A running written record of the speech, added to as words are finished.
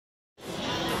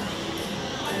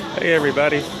Hey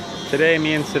everybody. Today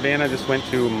me and Savannah just went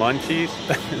to Munchies.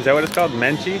 Is that what it's called?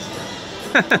 Menchies?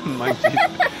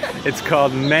 Munchies. It's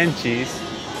called Menchies.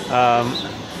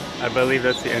 I believe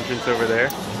that's the entrance over there.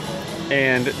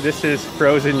 And this is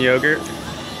frozen yogurt,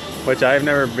 which I've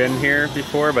never been here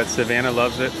before, but Savannah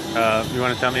loves it. You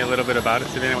want to tell me a little bit about it,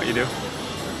 Savannah, what you do?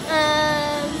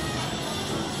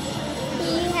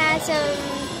 He has some...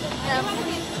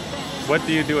 What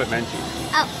do you do at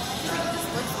Menchies? Oh.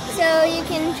 So you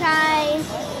can try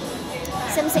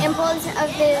some samples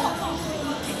of the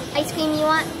ice cream you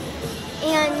want,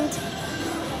 and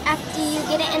after you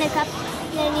get it in a cup,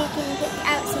 then you can pick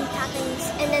out some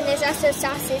toppings. And then there's also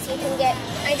sauces you can get.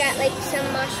 I got like some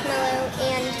marshmallow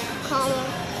and caramel.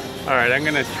 Alright, I'm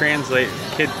going to translate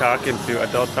kid talk into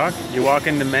adult talk. You walk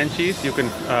into Menchies, you can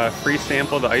free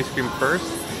sample the ice cream first,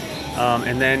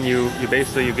 and then you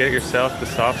basically get it yourself. The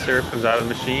soft serve comes out of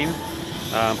the machine.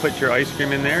 Put your ice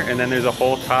cream in there, and then there's a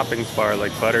whole toppings bar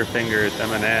like butterfingers,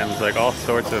 M&Ms, like all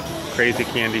sorts of crazy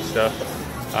candy stuff.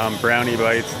 Brownie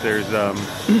bites, there's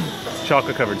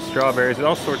chocolate covered strawberries,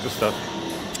 all sorts of stuff.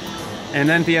 And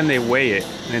then at the end they weigh it,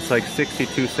 and it's like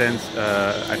 62 cents,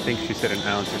 I think she said an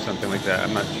ounce or something like that,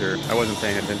 I'm not sure. I wasn't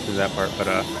paying attention to that part, but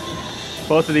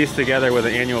both of these together with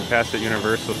an annual pass at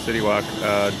Universal Citywalk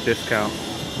discount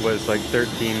was like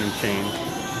 13 and change.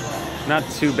 Not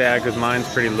too bad because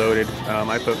mine's pretty loaded.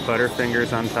 I put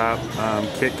butterfingers on top,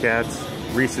 Kit Kats,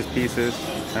 Reese's Pieces,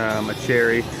 a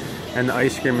cherry, and the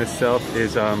ice cream itself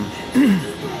is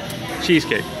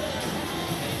cheesecake.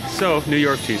 So, New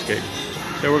York cheesecake.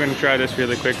 So we're going to try this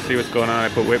really quick, see what's going on. I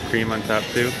put whipped cream on top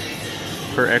too,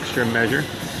 for extra measure.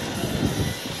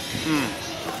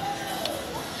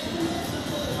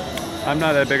 I'm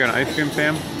not that big on ice cream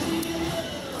fan,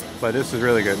 but this is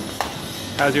really good.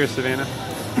 How's yours, Savannah?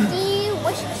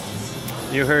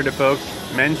 Delicious. You heard it, folks.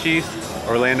 Menchies,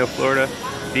 Orlando, Florida.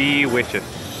 Delicious.